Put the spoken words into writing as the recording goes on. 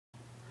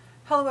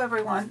Hello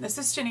everyone, this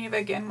is Geneva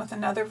again with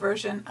another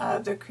version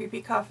of the Creepy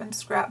Coffin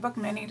Scrapbook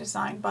Mini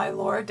designed by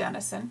Laura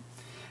Dennison.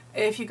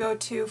 If you go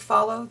to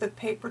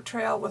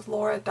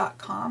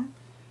followthepapertrailwithlaura.com,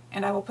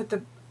 and I will put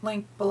the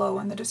link below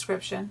in the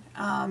description,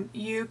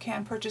 you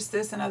can purchase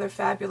this and other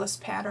fabulous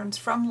patterns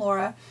from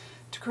Laura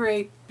to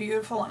create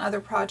beautiful and other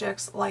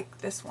projects like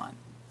this one.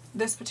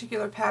 This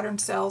particular pattern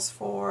sells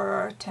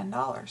for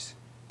 $10.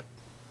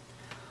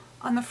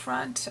 On the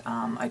front,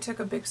 I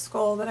took a big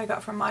skull that I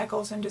got from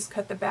Michael's and just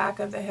cut the back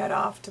of the head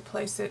off to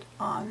place it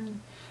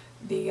on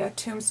the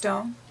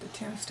tombstone. The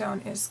tombstone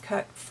is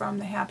cut from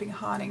the Happy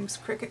Hauntings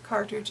Cricket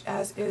cartridge,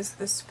 as is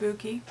the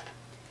spooky.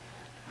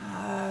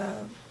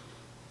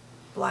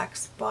 Black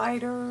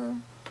spider,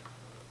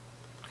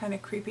 kind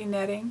of creepy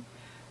netting.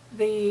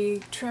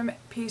 The trim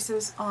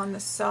pieces on the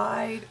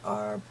side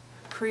are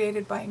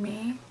created by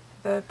me.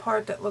 The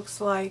part that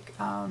looks like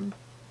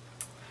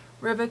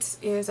rivets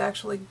is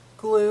actually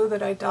glue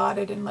that I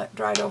dotted and let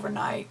dried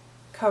overnight,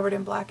 covered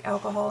in black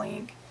alcohol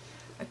ink,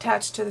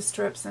 attached to the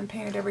strips and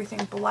painted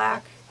everything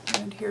black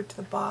and adhered to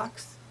the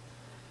box.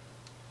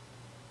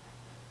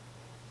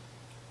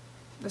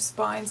 The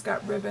spine's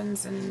got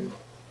ribbons and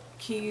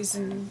keys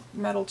and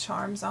metal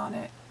charms on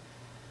it.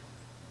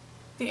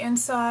 The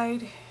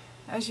inside,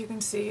 as you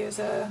can see, is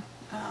a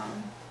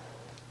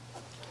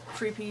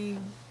creepy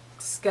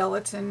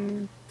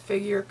skeleton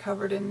figure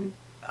covered in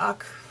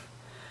uck,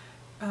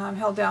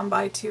 held down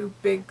by two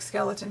big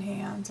skeleton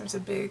hands. There's a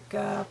big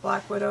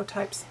Black Widow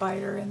type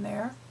spider in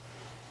there.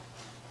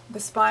 The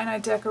spine I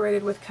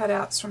decorated with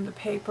cutouts from the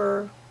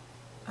paper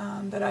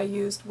that I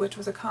used, which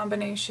was a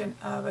combination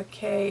of a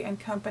K and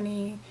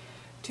Company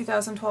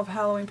 2012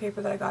 Halloween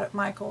paper that I got at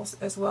Michael's,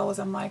 as well as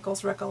a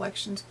Michael's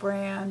Recollections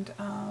brand,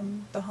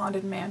 The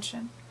Haunted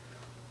Mansion.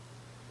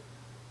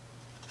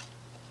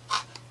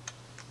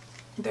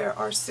 There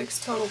are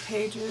 6 total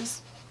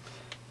pages.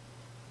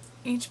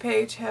 Each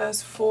page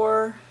has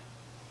 4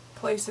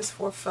 places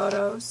for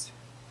photos,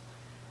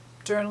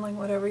 journaling,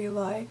 whatever you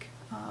like.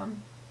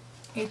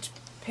 Each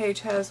page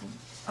has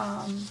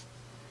an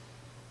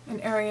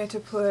area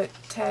to put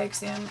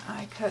tags in.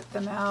 I cut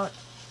them out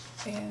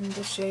in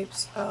the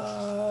shapes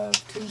of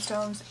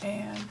tombstones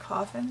and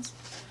coffins.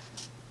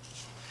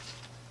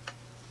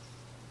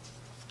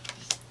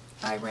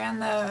 I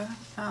ran the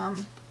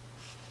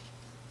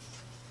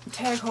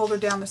tag holder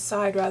down the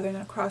side rather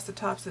than across the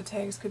tops of the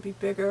tags. Could be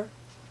bigger.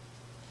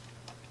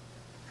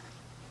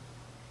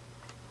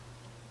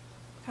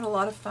 Had a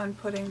lot of fun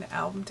putting the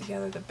album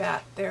together. The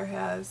bat there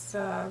has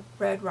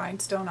red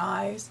rhinestone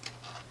eyes.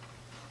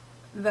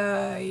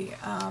 The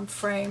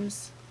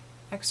frames,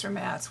 extra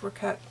mats, were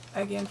cut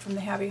again from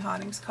the Happy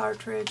Hauntings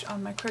cartridge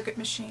on my Cricut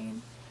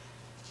machine.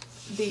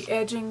 The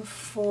edging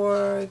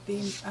for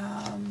the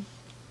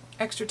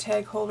extra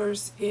tag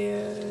holders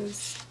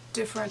is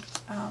different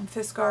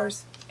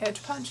Fiskars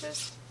edge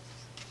punches.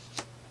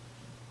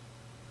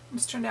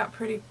 This turned out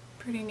pretty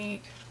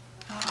neat.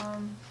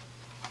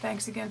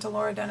 Thanks again to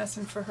Laura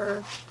Dennison for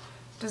her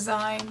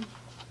design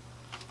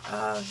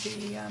of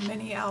the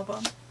mini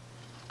album.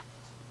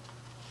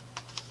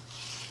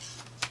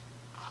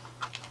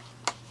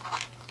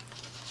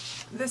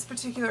 This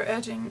particular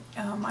edging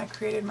I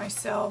created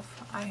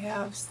myself. I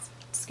have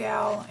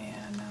scowl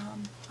and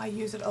I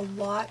use it a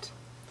lot.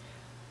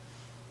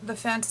 The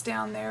fence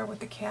down there with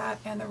the cat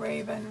and the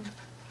raven,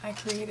 I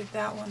created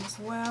that one as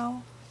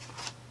well.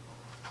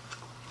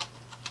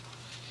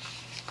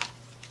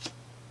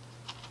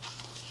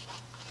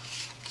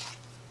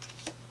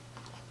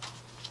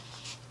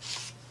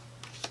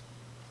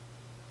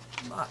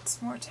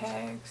 Lots more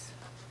tags.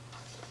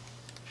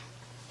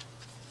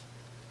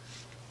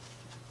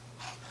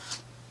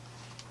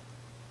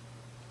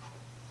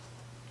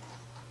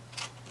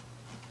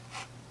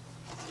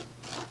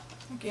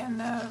 Again,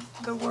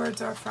 the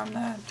words are from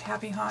the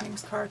Happy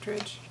Hauntings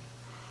cartridge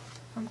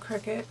from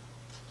Cricut.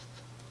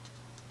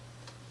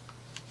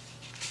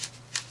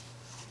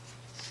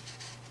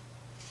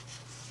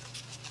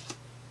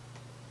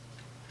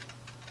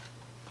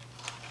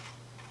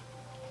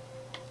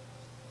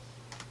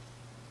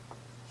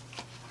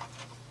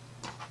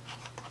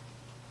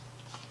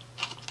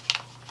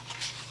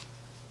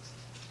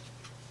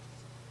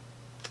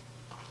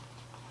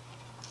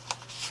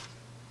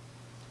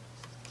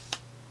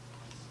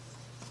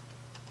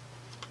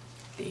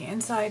 The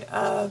inside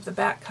of the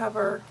back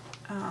cover,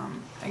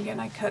 again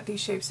I cut these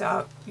shapes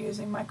out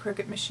using my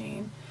Cricut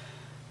machine.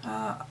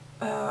 A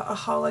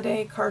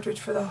holiday cartridge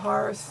for the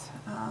hearth,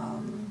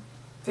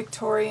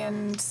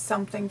 Victorian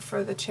something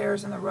for the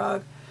chairs and the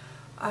rug.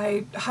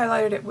 I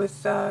highlighted it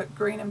with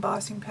green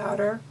embossing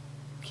powder.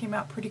 Came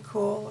out pretty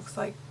cool. Looks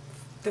like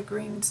the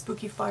green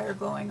spooky fire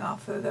glowing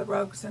off of the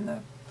rugs and the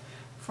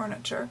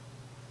furniture.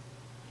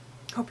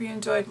 Hope you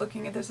enjoyed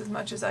looking at this as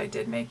much as I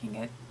did making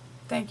it.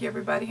 Thank you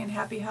everybody, and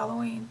happy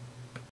Halloween.